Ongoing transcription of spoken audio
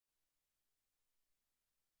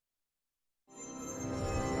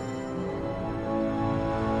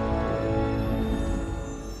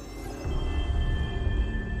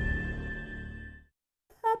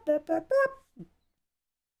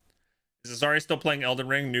Is Azari still playing Elden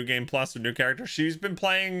Ring, New Game Plus, or new character? She's been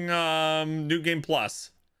playing New Game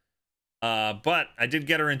Plus. But I did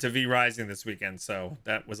get her into V Rising this weekend, so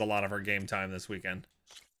that was a lot of her game time this weekend.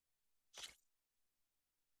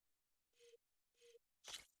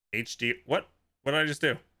 HD, what did I just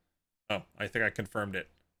do? Oh, I think I confirmed it.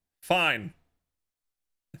 Fine.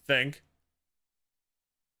 I think.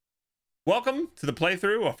 Welcome to the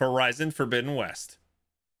playthrough of Horizon Forbidden West.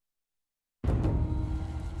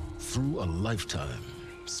 Through a lifetime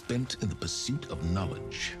spent in the pursuit of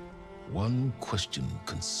knowledge, one question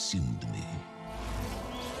consumed me.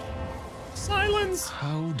 Silence!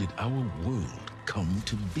 How did our world come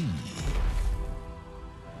to be?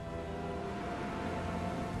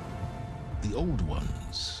 The old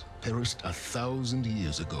ones perished 1,000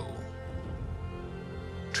 years ago,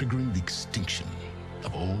 triggering the extinction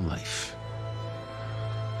of all life.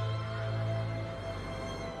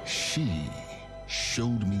 She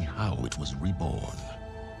showed me how it was reborn.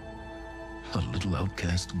 A little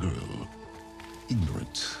outcast girl,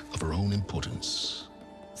 ignorant of her own importance.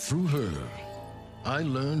 Through her, I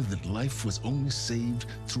learned that life was only saved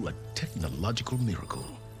through a technological miracle.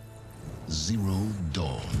 Zero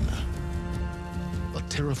Dawn. A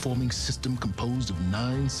terraforming system composed of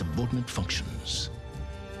 9 subordinate functions,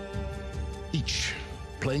 each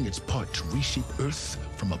playing its part to reshape Earth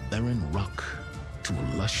from a barren rock to a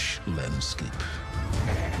lush landscape.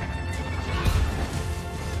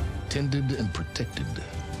 Tended and protected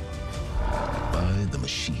by the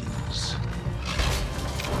machines.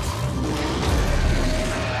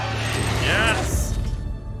 Yes!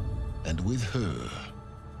 And with her,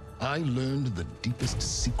 I learned the deepest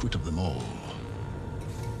secret of them all.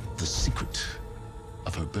 The secret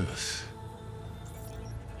of her birth.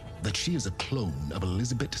 That she is a clone of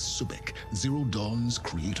Elizabeth Subek, Zero Dawn's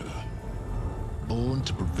creator. Born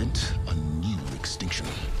to prevent a new extinction.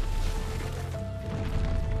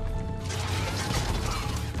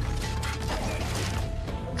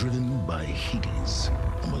 Driven by Hades,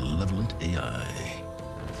 a malevolent AI.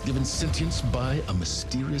 Given sentience by a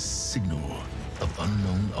mysterious signal of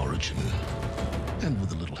unknown origin. And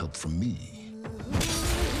with a little help from me,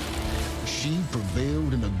 she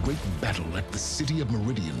prevailed in a great battle at the city of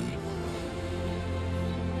Meridian,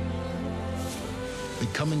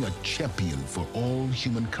 becoming a champion for all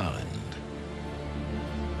humankind.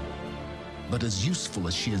 But as useful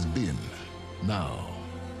as she has been, now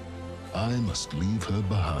I must leave her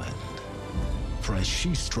behind. For as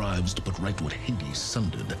she strives to put right what Hades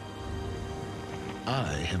sundered, I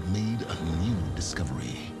have made a new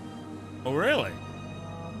discovery. Oh, really?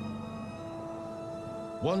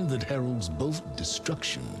 One that heralds both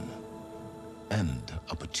destruction and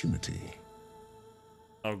opportunity.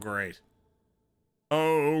 Oh, great.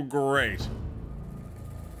 Oh, great.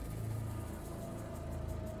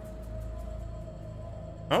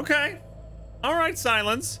 Okay. All right,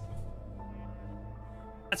 Silence.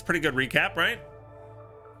 That's a pretty good recap, right?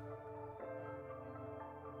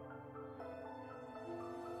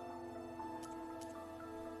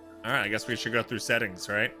 All right, I guess we should go through settings,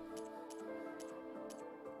 right?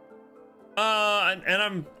 And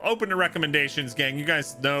I'm open to recommendations, gang. You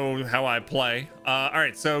guys know how I play. All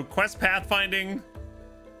right, so quest pathfinding,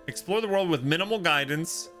 explore the world with minimal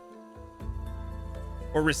guidance,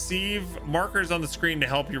 or receive markers on the screen to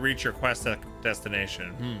help you reach your quest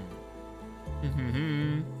destination.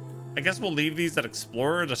 I guess we'll leave these at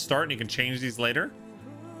Explorer to start, and you can change these later.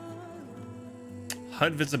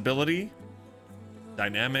 HUD visibility,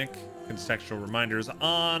 dynamic, contextual reminders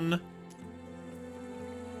on.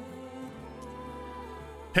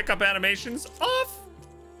 Pickup animations off.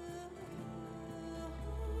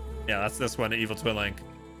 Yeah, that's this one, Evil Twin Link.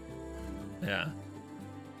 Yeah.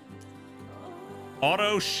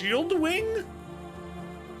 Auto shield wing?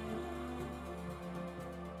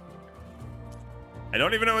 I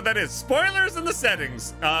don't even know what that is. Spoilers in the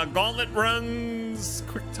settings. Gauntlet runs,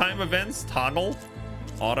 quick time events, toggle,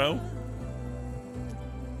 auto.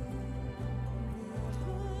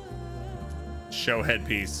 Show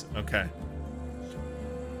headpiece. Okay.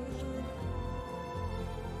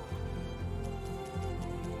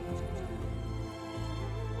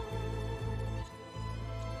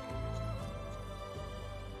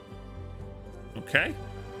 Okay.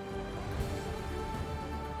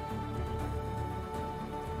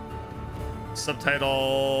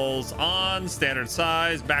 Subtitles on, standard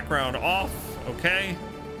size, background off. Okay.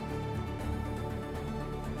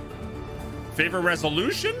 Favorite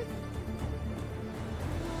resolution?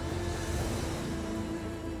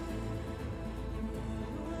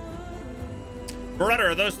 Brother,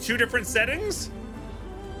 are those two different settings?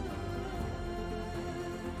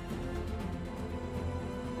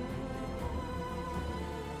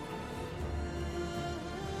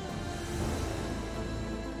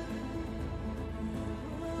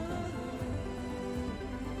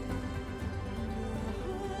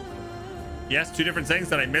 Yes, two different things.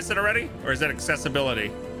 Did I miss it already? Or is that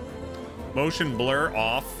accessibility? Motion blur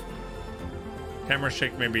off. Camera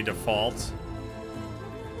shake may be default.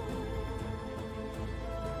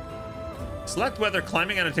 Select whether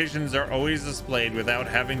climbing annotations are always displayed without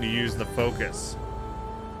having to use the focus.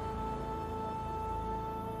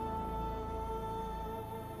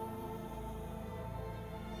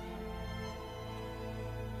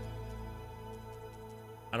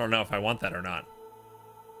 I don't know if I want that or not.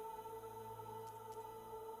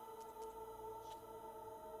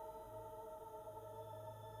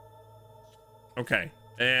 Okay.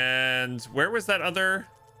 And where was that other?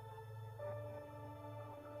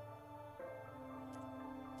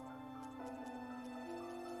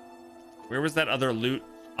 Where was that other loot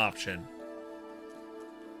option?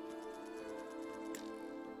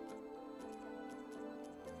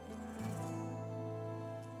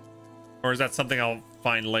 Or is that something I'll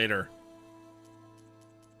find later?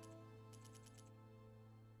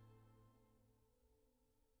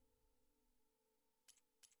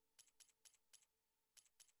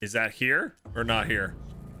 Is that here or not here?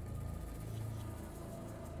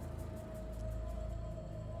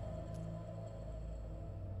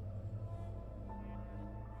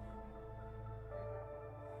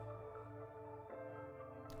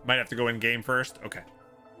 Might have to go in game first. Okay.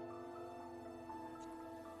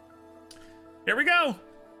 Here we go.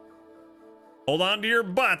 Hold on to your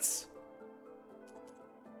butts.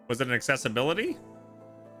 Was it an accessibility?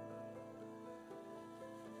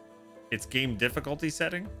 It's game difficulty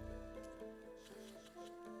setting?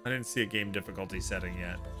 I didn't see a game difficulty setting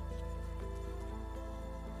yet.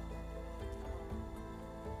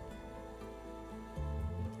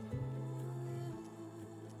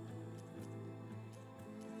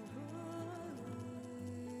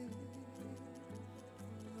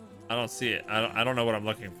 I don't see it. I don't know what I'm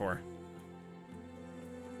looking for.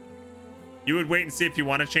 You would wait and see if you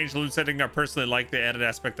want to change the loot setting. I personally like the added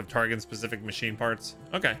aspect of targeting specific machine parts.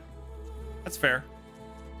 Okay. That's fair.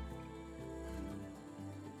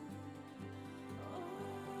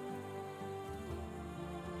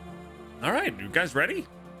 All right, you guys ready?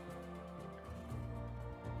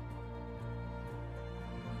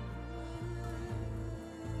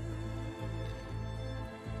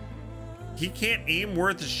 He can't aim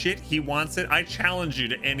worth a shit. He wants it. I challenge you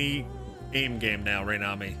to any aim game now,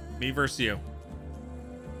 Rainami. Me versus you.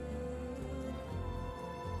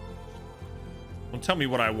 Don't tell me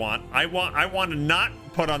what I want. I want to not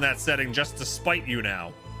put on that setting just to spite you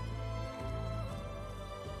now.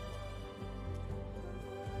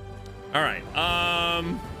 All right.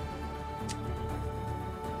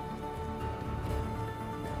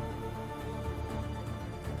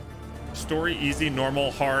 Story, easy,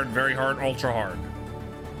 normal, hard, very hard, ultra hard.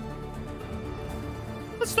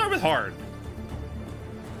 Let's start with hard.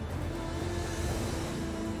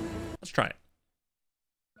 Let's try it.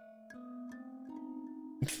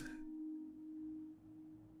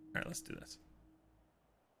 All right, let's do this.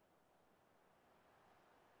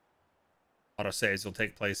 Auto saves will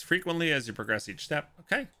take place frequently as you progress each step.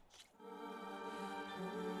 Okay.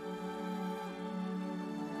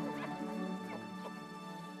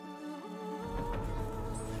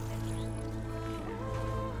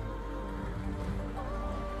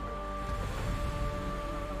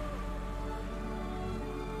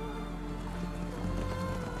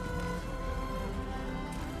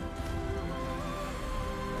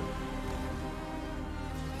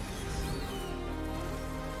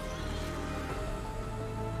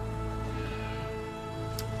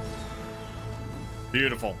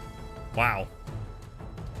 Beautiful. Wow.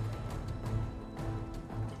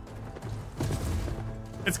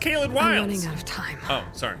 It's Caelan Wilds. I'm running out of time. Oh,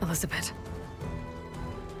 sorry. Elizabeth.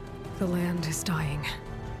 The land is dying.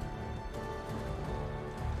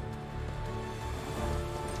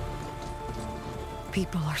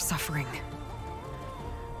 People are suffering.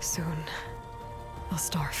 Soon, they'll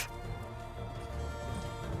starve.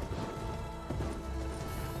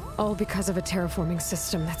 All because of a terraforming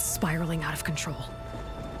system that's spiraling out of control.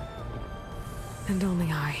 And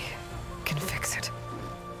only I can fix it.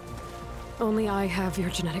 Only I have your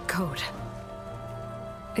genetic code.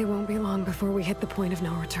 It won't be long before we hit the point of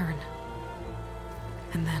no return.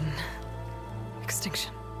 And then...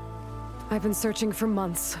 extinction. I've been searching for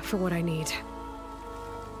months for what I need.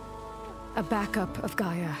 A backup of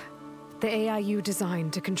Gaia. The AI you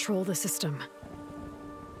designed to control the system.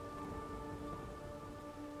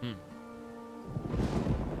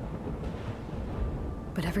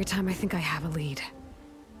 But every time I think I have a lead,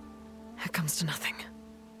 it comes to nothing.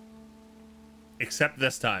 Except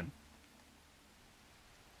this time.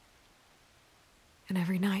 And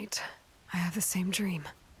every night, I have the same dream.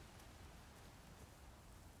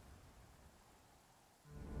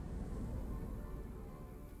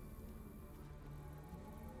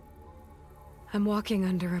 I'm walking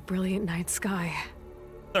under a brilliant night sky.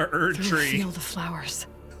 The Erd Through a tree. field of flowers.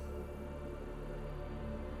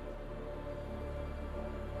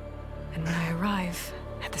 And when I arrive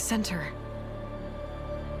at the center,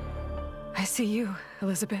 I see you,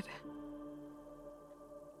 Elizabeth.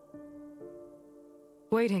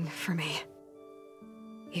 Waiting for me.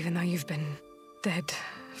 Even though you've been dead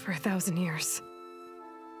for 1,000 years.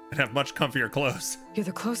 And have much comfier clothes. You're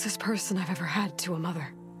the closest person I've ever had to a mother.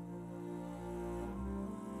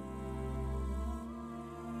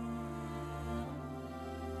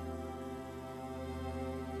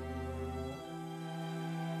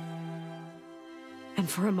 And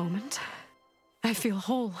for a moment, I feel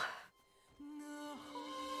whole.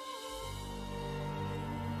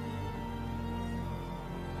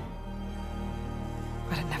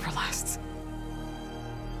 But it never lasts.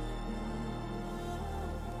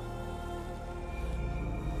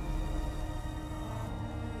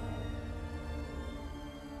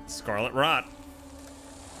 Scarlet Rot.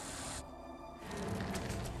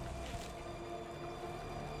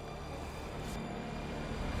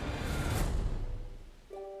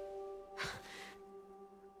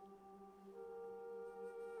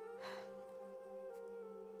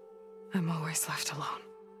 I'm always left alone.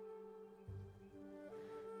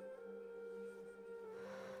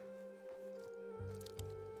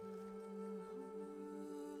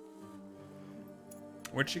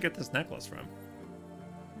 Where'd she get this necklace from?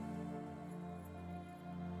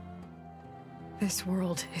 This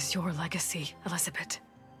world is your legacy, Elizabeth.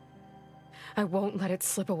 I won't let it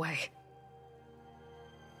slip away.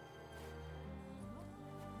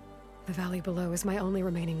 The valley below is my only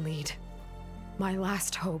remaining lead. My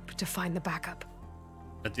last hope to find the backup.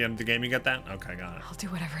 At the end of the game you get that? Okay, got it. I'll do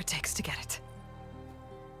whatever it takes to get it.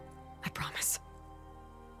 I promise.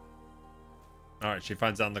 Alright, she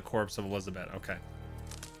finds out the corpse of Elizabeth. Okay.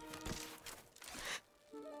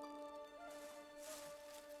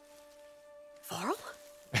 Varl?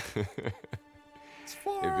 If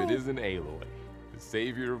it isn't Aloy, the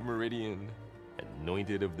savior of Meridian,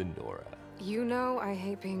 anointed of the Nora. You know I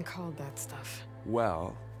hate being called that stuff.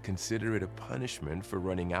 Well, consider it a punishment for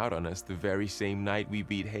running out on us the very same night we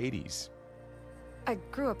beat Hades. I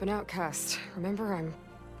grew up an outcast. Remember, I'm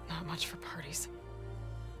not much for parties.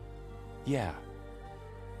 Yeah.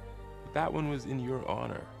 But that one was in your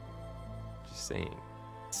honor. Just saying.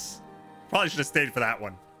 Probably should have stayed for that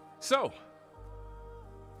one. So,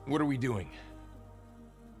 what are we doing?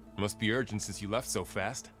 Must be urgent since you left so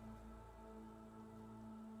fast.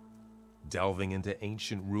 Delving into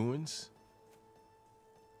ancient ruins?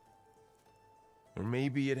 Or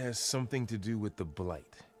maybe it has something to do with the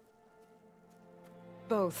Blight.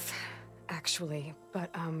 Both, actually,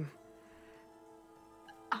 but,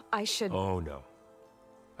 I should... Oh, no.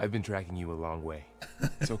 I've been tracking you a long way.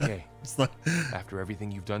 It's okay. It's like... After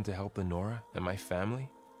everything you've done to help the Nora and my family,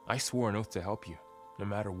 I swore an oath to help you, no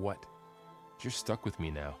matter what. You're stuck with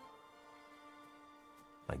me now.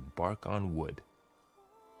 Like bark on wood.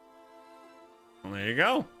 Well, there you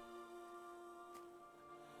go.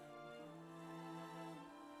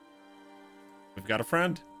 We've got a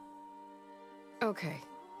friend. Okay,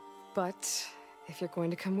 but if you're going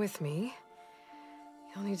to come with me,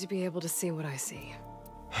 you'll need to be able to see what I see.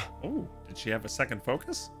 Oh, did she have a second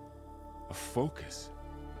focus? A focus?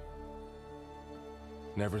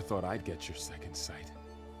 Never thought I'd get your second sight.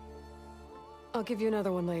 I'll give you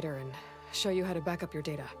another one later and show you how to back up your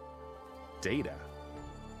data. Data?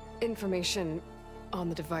 Information on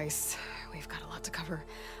the device. We've got a lot to cover.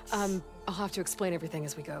 I'll have to explain everything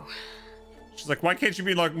as we go. She's like, why can't you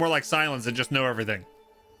be like more like Silence and just know everything?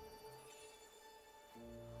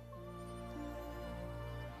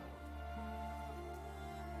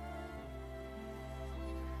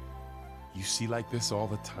 You see like this all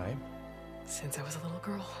the time? Since I was a little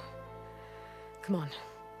girl. Come on.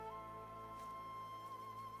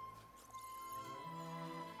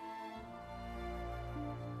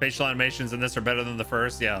 Facial animations in this are better than the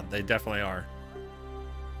first. Yeah, they definitely are.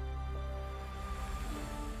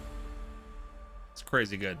 It's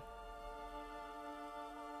crazy good.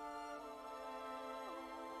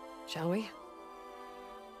 Shall we?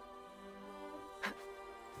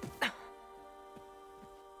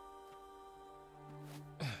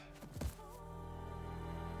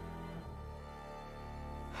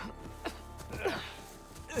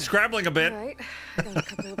 Scrabbling a bit. All right. Got a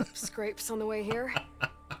couple of scrapes on the way here.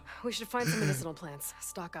 We should find some medicinal plants.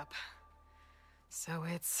 Stock up. So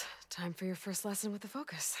it's time for your first lesson with the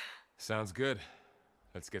focus. Sounds good.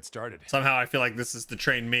 Let's get started. Somehow I feel like this is to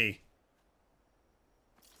train me.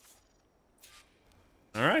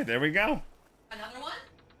 All right, there we go. Another one?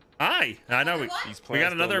 Hi. I know These plants we got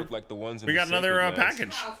don't another look like the ones in we the got another sacred lands.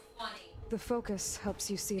 package. How funny. The focus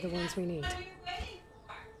helps you see the ones we need. What are you waiting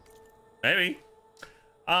for? Maybe.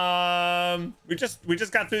 We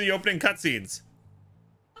just got through the opening cutscenes.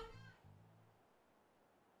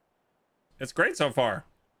 It's great so far.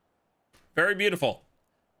 Very beautiful.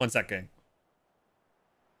 One second.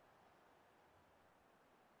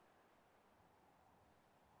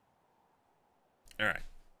 All right.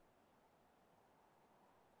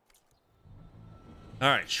 All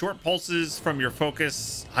right. Short pulses from your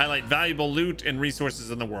focus highlight valuable loot and resources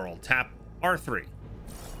in the world. Tap R3.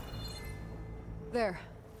 There.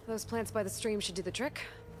 Those plants by the stream should do the trick.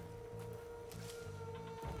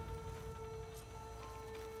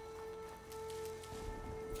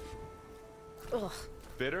 Ugh.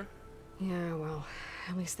 Bitter? Yeah, well,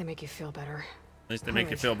 at least they make you feel better. At least they make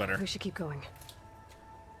you feel better. We should keep going.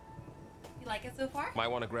 You like it so far? Might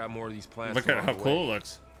want to grab more of these plants. Look at along how the cool way. it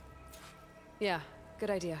looks. Yeah, good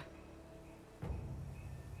idea.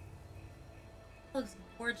 That looks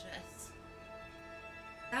gorgeous.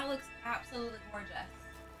 That looks absolutely gorgeous.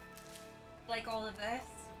 Like all of this?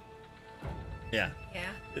 Yeah.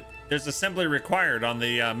 Yeah. There's assembly required on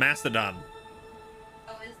the Mastodon.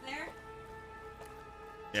 Oh, is there?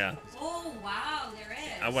 Yeah. Oh, wow, there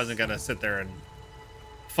is. I wasn't gonna sit there and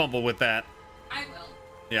fumble with that. I will.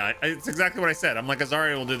 Yeah, it's exactly what I said. I'm like,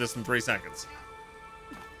 Azaria will do this in 3 seconds.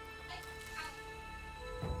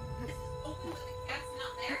 This is open, but the cat's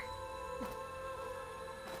not there?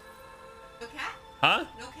 No cat? Huh?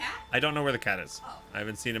 No cat? I don't know where the cat is. Oh. I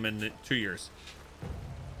haven't seen him in 2 years.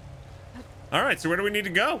 All right, so where do we need to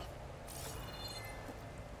go?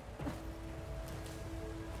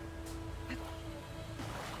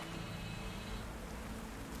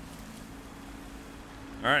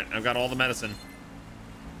 All right, I've got all the medicine.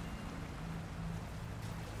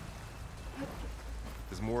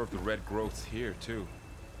 There's more of the red growths here, too.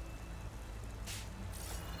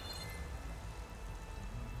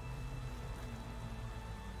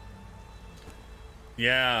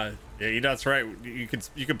 Yeah, that's right. You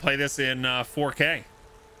can play this in 4K.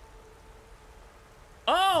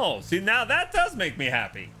 Oh, see, now that does make me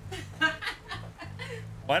happy.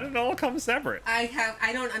 Why did it all come separate? I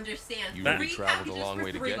don't understand. You really Three traveled a packages long for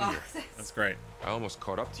way to 3 get here. boxes. That's great. I almost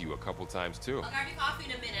caught up to you a couple times, too. I'll grab your coffee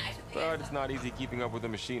in a minute. I should think But it's not easy keeping up with a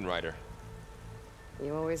machine rider.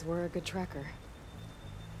 You always were a good tracker.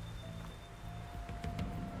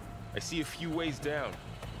 I see a few ways down.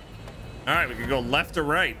 All right, we can go left or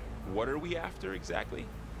right. What are we after, exactly?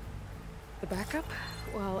 The backup?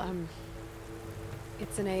 Well,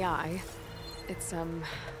 it's an AI. It's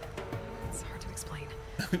hard to explain.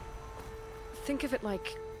 Think of it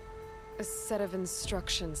like a set of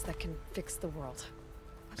instructions that can fix the world.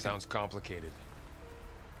 Sounds complicated.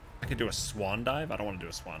 I could do a swan dive. I don't want to do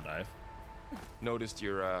a swan dive. Noticed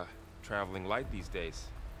you're, traveling light these days.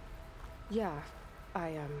 Yeah,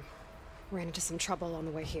 I, ran into some trouble on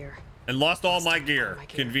the way here. And lost all my All gear. my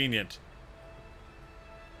gear. Convenient.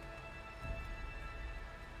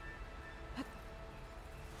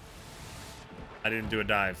 I didn't do a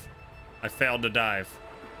dive. I failed to dive.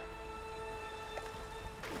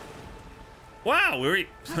 Wow,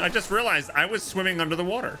 I just realized I was swimming under the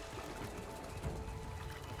water.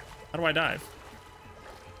 How do I dive?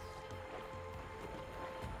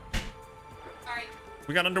 Sorry.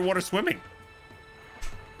 We got underwater swimming.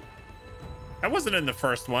 That wasn't in the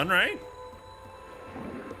first one, right?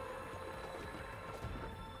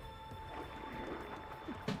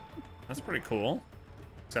 That's pretty cool.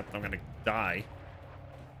 Except I'm gonna die.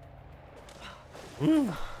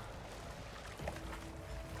 Ooh.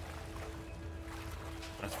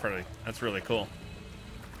 That's really cool.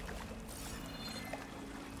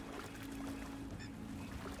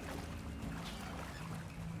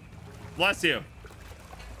 Bless you.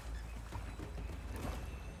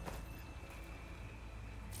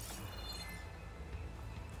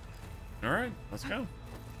 All right, let's go.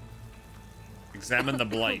 Examine the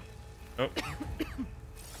blight. Oh.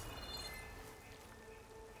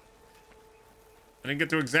 I didn't get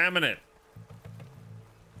to examine it.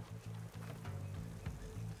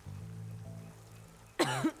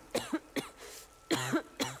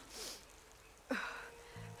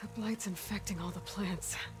 The blight's infecting all the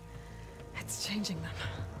plants. It's changing them.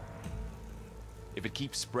 If it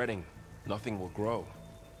keeps spreading, nothing will grow.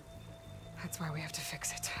 That's why we have to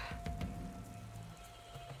fix it.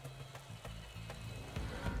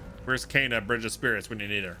 Where's Kana, Bridge of Spirits, when you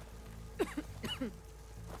need her?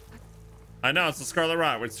 I know, it's the Scarlet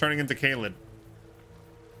Rot. It's turning into Caelid.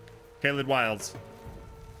 Caelid Wilds.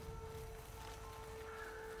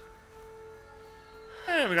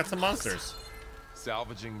 Hey, we got some monsters.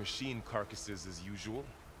 salvaging machine carcasses as usual.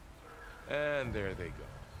 And there they go.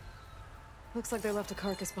 Looks like they left a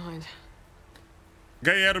carcass behind.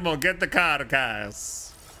 Guillermo, get the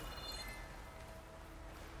carcass.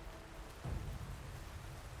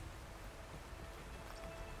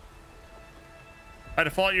 By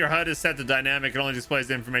default, your HUD is set to dynamic. It only displays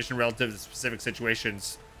the information relative to specific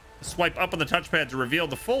situations. Swipe up on the touchpad to reveal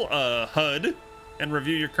the full HUD and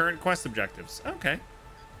review your current quest objectives. Okay.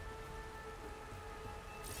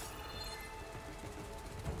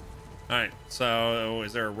 All right, so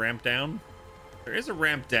is there a ramp down? There is a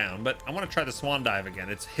ramp down, but I want to try the swan dive again.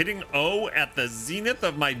 It's hitting O at the zenith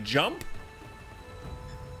of my jump.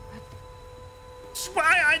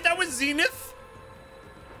 That was zenith?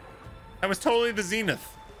 That was totally the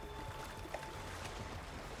zenith.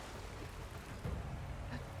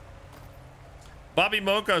 Bobby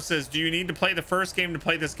Moko says, do you need to play the first game to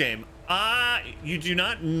play this game? You do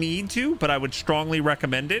not need to, but I would strongly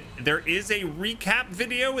recommend it. There is a recap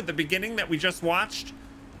video at the beginning that we just watched,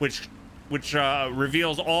 which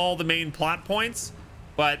reveals all the main plot points.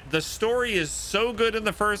 But the story is so good in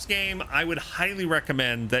the first game, I would highly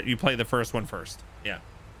recommend that you play the first one first. Yeah.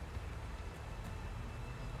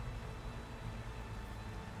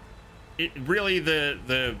 It really,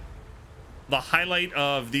 the highlight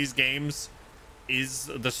of these games is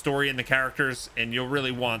the story and the characters, and you'll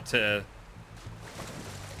really want to,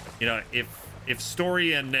 you know, if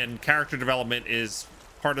story and character development is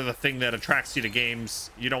part of the thing that attracts you to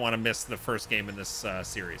games, you don't want to miss the first game in this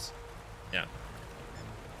series. Yeah.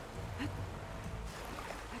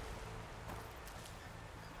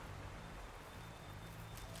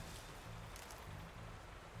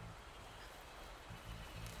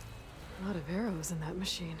 A lot of arrows in that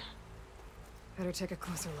machine. Better take a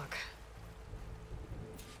closer look.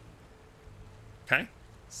 Okay.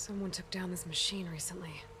 Someone took down this machine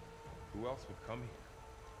recently. Who else would come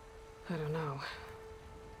here? I don't know.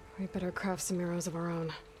 We better craft some arrows of our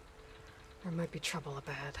own. There might be trouble up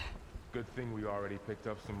ahead. Good thing we already picked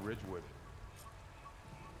up some ridgewood.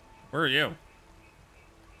 Where are you?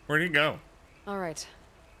 Where'd he go? All right.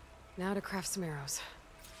 Now to craft some arrows.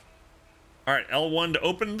 All right, L1 to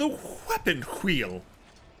open the weapon wheel.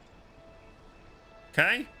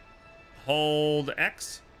 Okay. Hold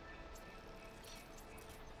X.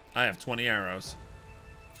 I have 20 arrows.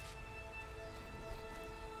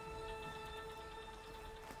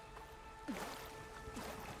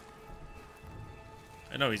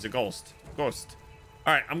 I know he's a ghost. Ghost.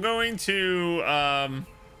 All right, I'm going to I'm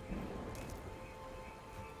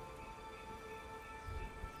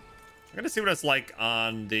gonna see what it's like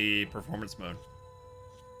on the performance mode.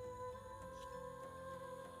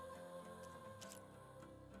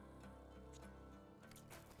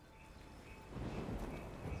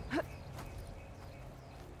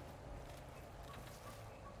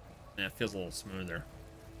 Yeah, it feels a little smoother.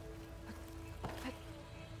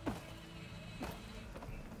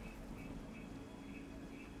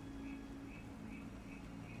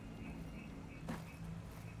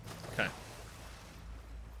 Okay.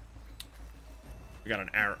 We got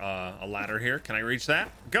a ladder here. Can I reach that?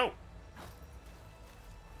 Go.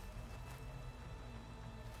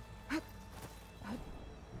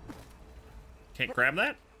 Can't grab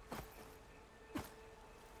that?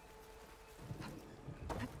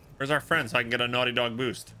 Where's our friend so I can get a Naughty Dog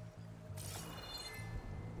boost?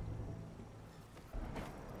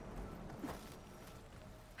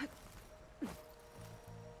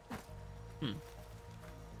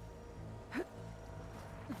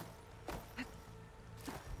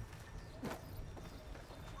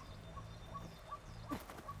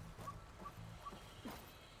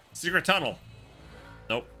 Secret tunnel.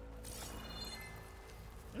 Nope.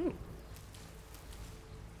 Ooh.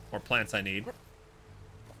 More plants I need.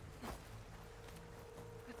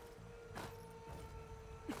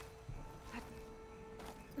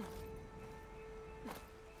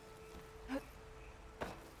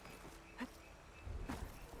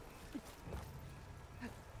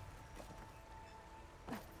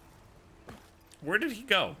 Where did he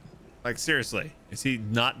go? Like, seriously, is he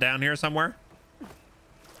not down here somewhere?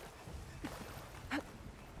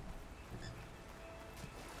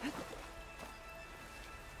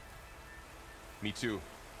 Me too.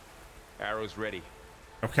 Arrows ready.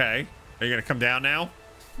 Okay. Are you gonna come down now?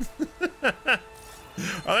 Oh,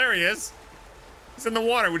 there he is. He's in the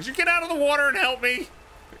water. Would you get out of the water and help me?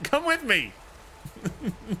 Come with me.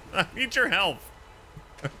 I need your help.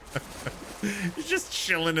 He's just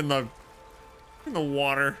chilling in the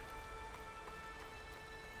water.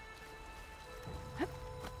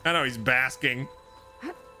 I know, he's basking.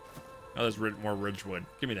 Oh, there's more ridgewood.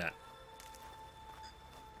 Give me that.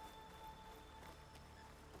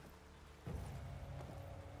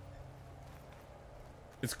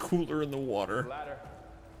 It's cooler in the water. Ladder.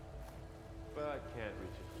 But I can't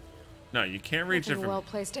reach it. No, you can't reach it A from...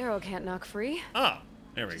 well-placed arrow can't knock free. Oh,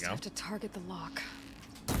 there we Just go. have to target the lock.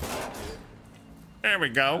 There we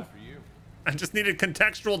go. For you. I just needed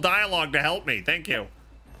contextual dialogue to help me. Thank you.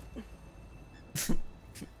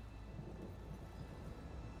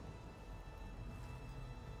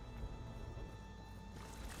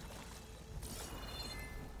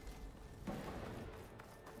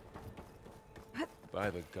 By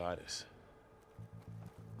the goddess.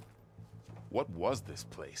 What was this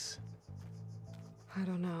place? I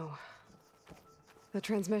don't know. The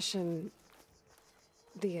transmission...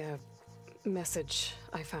 The, message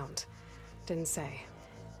I found didn't say.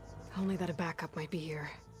 Only that a backup might be here.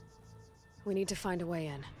 We need to find a way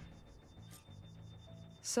in.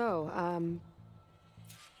 So,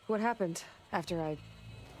 what happened after I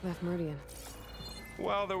left Meridian?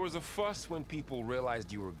 Well, there was a fuss when people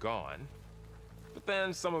realized you were gone. But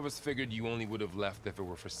then some of us figured you only would have left if it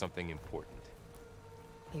were for something important.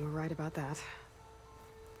 You were right about that.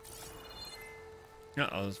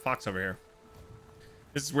 Uh-oh, there's a fox over here.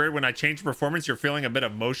 This is weird. When I change performance, you're feeling a bit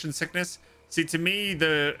of motion sickness. See, to me,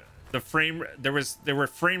 there were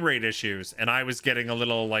frame rate issues, and I was getting a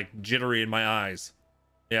little like jittery in my eyes.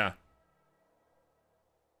 Yeah.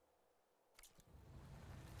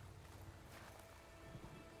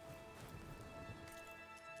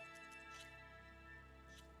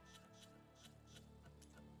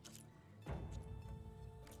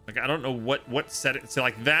 Like, I don't know what set it. So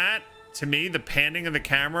like that, to me, the panning of the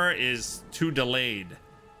camera is too delayed.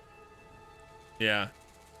 Yeah.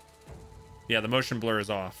 Yeah, the motion blur is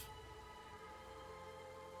off.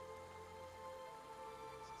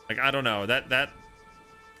 Like, I don't know. That's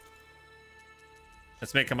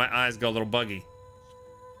making my eyes go a little buggy.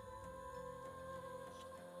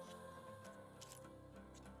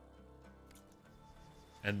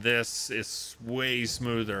 And this is way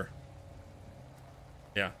smoother.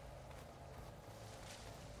 Yeah.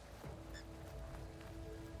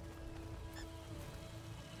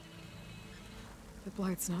 The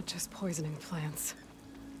blight's not just poisoning plants.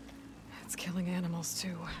 It's killing animals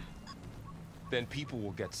too. Then people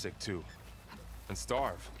will get sick too. And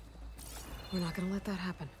starve. We're not gonna let that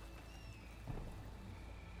happen.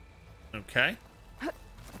 Okay.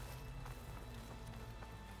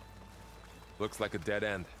 Looks like a dead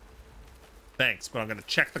end. Thanks, but I'm gonna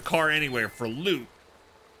check the car anyway for loot.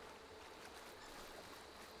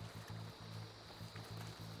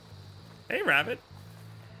 Hey, Rabbit.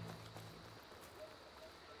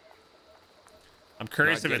 I'm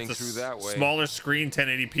curious Not if getting it's a through that way. smaller screen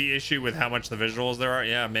 1080p issue with how much the visuals there are.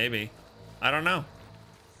 Yeah, maybe. I don't know.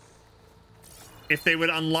 If they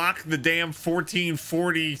would unlock the damn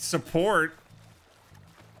 1440 support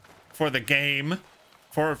for the game,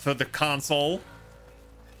 for the console,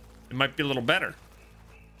 it might be a little better.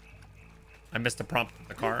 I missed a prompt in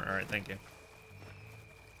the car. All right, thank you.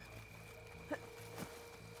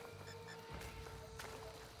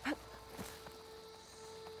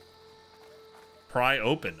 Pry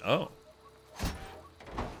open. Oh.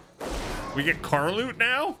 We get car loot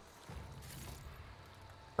now?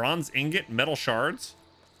 Bronze ingot, metal shards.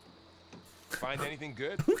 Find anything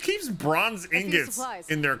good? Who keeps bronze ingots supplies.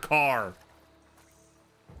 in their car?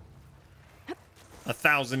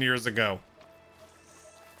 1,000 years ago.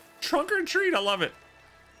 Trunk or treat. I love it.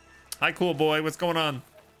 Hi, cool boy. What's going on?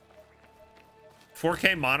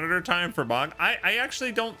 4K monitor time for Bog. I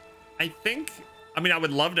actually don't. I think. I mean, I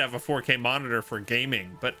would love to have a 4K monitor for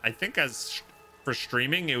gaming, but I think as for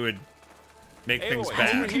streaming, it would make things boy,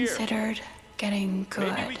 bad. over here. Considered getting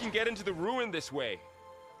good. Maybe we can get into the ruin this way.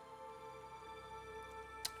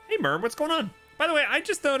 Hey, Merv, what's going on? By the way, I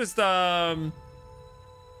just noticed, did I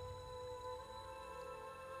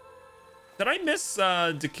miss,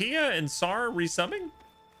 Dakia and Sar resubbing?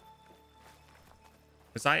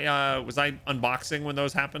 Was I unboxing when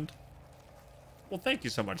those happened? Well, thank you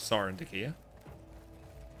so much, Sar and Dakia.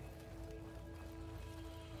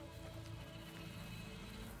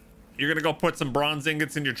 You're gonna go put some bronze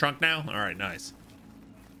ingots in your trunk now? All right, nice.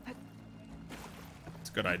 It's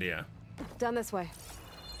a good idea. Down this way.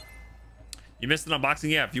 You missed an unboxing?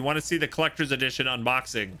 Yeah, if you want to see the collector's edition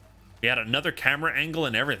unboxing, we had another camera angle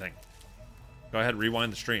and everything. Go ahead,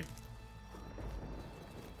 rewind the stream.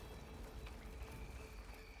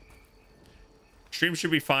 Stream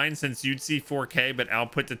should be fine since you'd see 4K, but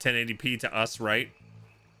output to 1080p to us, right?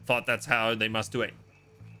 Thought that's how they must do it.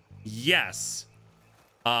 Yes.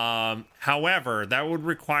 However, that would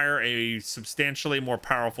require a substantially more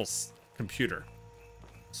powerful computer.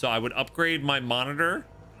 So I would upgrade my monitor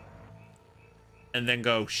and then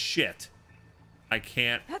go, shit, I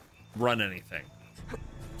can't run anything.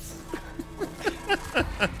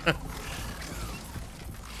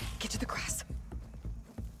 Get to the grass.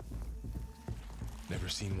 Never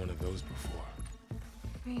seen one of those before.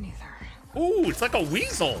 Me neither. Ooh, it's like a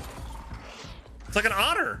weasel. It's like an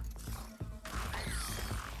otter.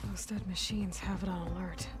 Those dead machines have it on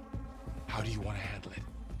alert. How do you want to handle it?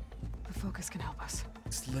 The focus can help us.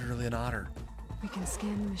 It's literally an otter. We can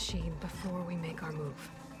scan the machine before we make our move.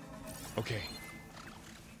 Okay.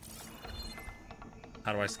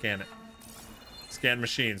 How do I scan it? Scan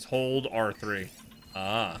machines. Hold R3.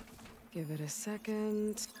 Ah. Give it a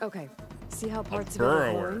second. Okay. See how parts of it burrower.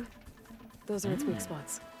 are glowing? Those are its weak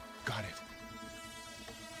spots. Got it.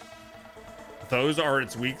 Those are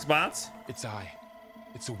its weak spots? Its eye.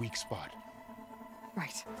 It's a weak spot.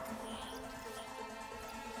 Right.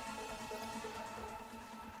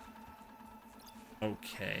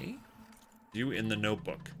 Okay. View in the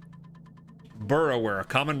notebook. Burrower, a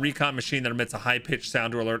common recon machine that emits a high-pitched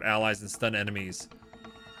sound to alert allies and stun enemies.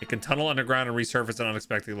 It can tunnel underground and resurface in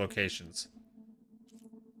unexpected locations.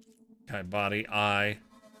 Okay, body, eye.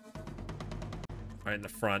 Right in the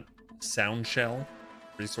front. Sound shell.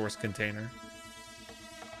 Resource container.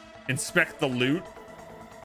 Inspect the loot.